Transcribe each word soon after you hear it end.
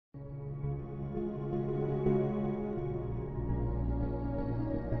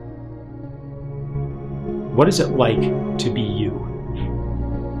What is it like to be you?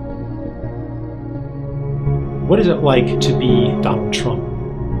 What is it like to be Donald Trump?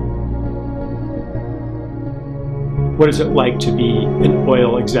 What is it like to be an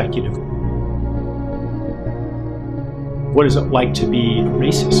oil executive? What is it like to be a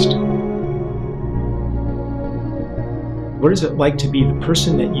racist? What is it like to be the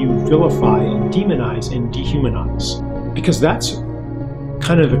person that you vilify and demonize and dehumanize? Because that's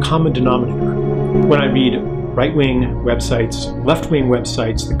kind of the common denominator. When I read right-wing websites, left-wing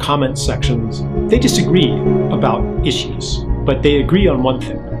websites, the comment sections, they disagree about issues, but they agree on one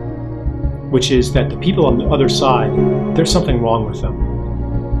thing, which is that the people on the other side, there's something wrong with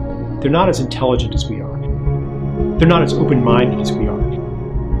them. They're not as intelligent as we are. They're not as open-minded as we are.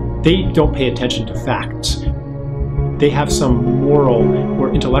 They don't pay attention to facts. They have some moral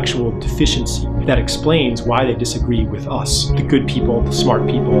or intellectual deficiency that explains why they disagree with us, the good people, the smart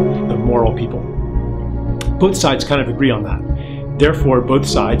people, the moral people. Both sides kind of agree on that. Therefore, both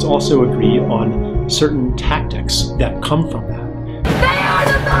sides also agree on certain tactics that come from that. They are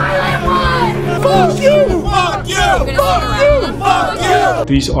the violent ones! Fuck you! Fuck you! Fuck you! Fuck you!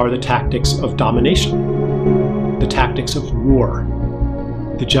 These are the tactics of domination, the tactics of war.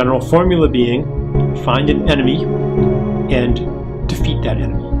 The general formula being, find an enemy and defeat that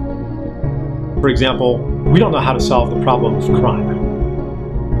enemy. For example, we don't know how to solve the problem of crime,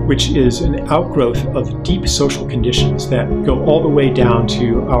 which is an outgrowth of deep social conditions that go all the way down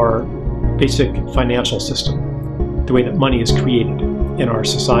to our basic financial system, the way that money is created in our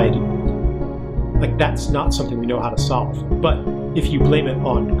society. Like, that's not something we know how to solve. But if you blame it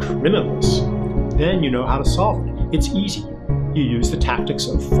on criminals, then you know how to solve it. It's easy. You use the tactics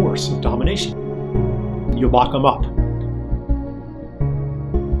of force, of domination. You lock them up.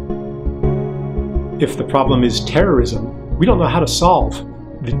 If the problem is terrorism, we don't know how to solve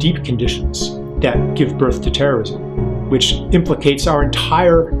the deep conditions that give birth to terrorism, which implicates our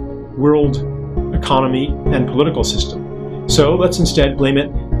entire world economy and political system. So let's instead blame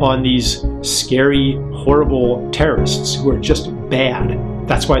it on these scary, horrible terrorists who are just bad.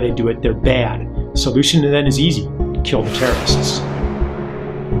 That's why they do it, they're bad. Solution then is easy, kill the terrorists.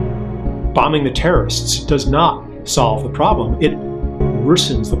 Bombing the terrorists does not solve the problem, it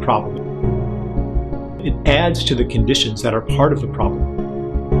worsens the problem. It adds to the conditions that are part of the problem.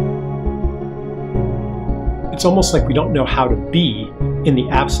 It's almost like we don't know how to be in the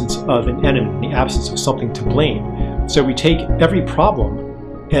absence of an enemy, in the absence of something to blame. So we take every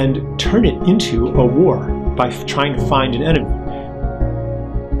problem and turn it into a war by trying to find an enemy.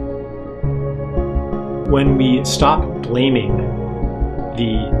 When we stop blaming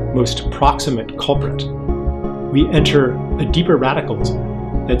the most proximate culprit, we enter a deeper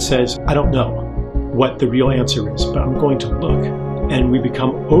radicalism that says, I don't know what the real answer is, but I'm going to look. And we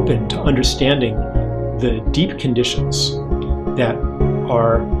become open to understanding the deep conditions that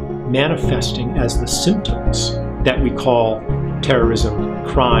are manifesting as the symptoms that we call terrorism,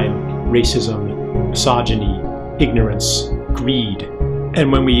 crime, racism, misogyny, ignorance, greed.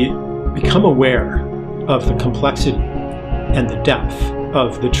 And when we become aware of the complexity and the depth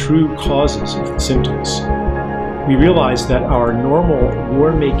of the true causes of the symptoms, we realize that our normal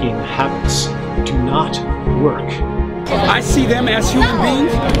war-making habits do not work. I see them as human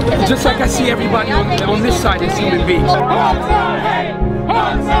beings, just like I see everybody on this side as human beings.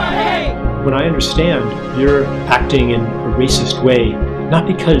 When I understand you're acting in a racist way, not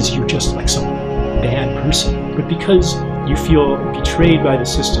because you're just like some bad person, but because you feel betrayed by the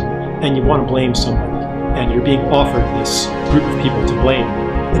system and you want to blame somebody, and you're being offered this group of people to blame,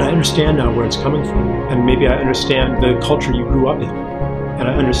 then I understand now where it's coming from. And maybe I understand the culture you grew up in, and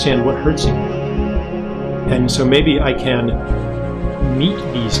I understand what hurts you. And so maybe I can meet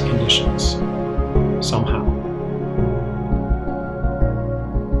these conditions somehow.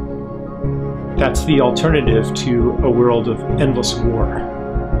 That's the alternative to a world of endless war.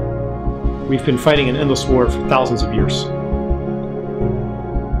 We've been fighting an endless war for thousands of years.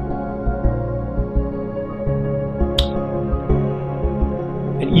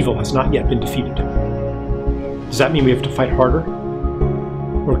 And evil has not yet been defeated. Does that mean we have to fight harder?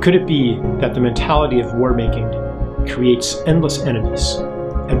 Or could it be that the mentality of war-making creates endless enemies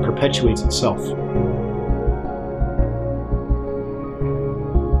and perpetuates itself?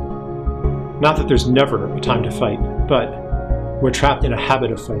 Not that there's never a time to fight, but we're trapped in a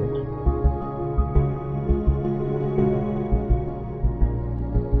habit of fighting.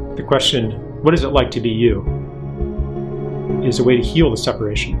 The question, what is it like to be you, is a way to heal the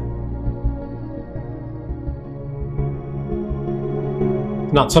separation.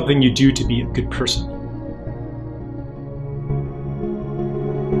 Not something you do to be a good person.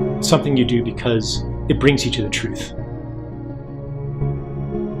 It's something you do because it brings you to the truth.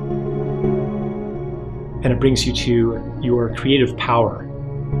 And it brings you to your creative power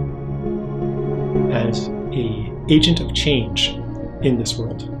as an agent of change in this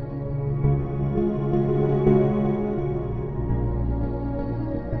world.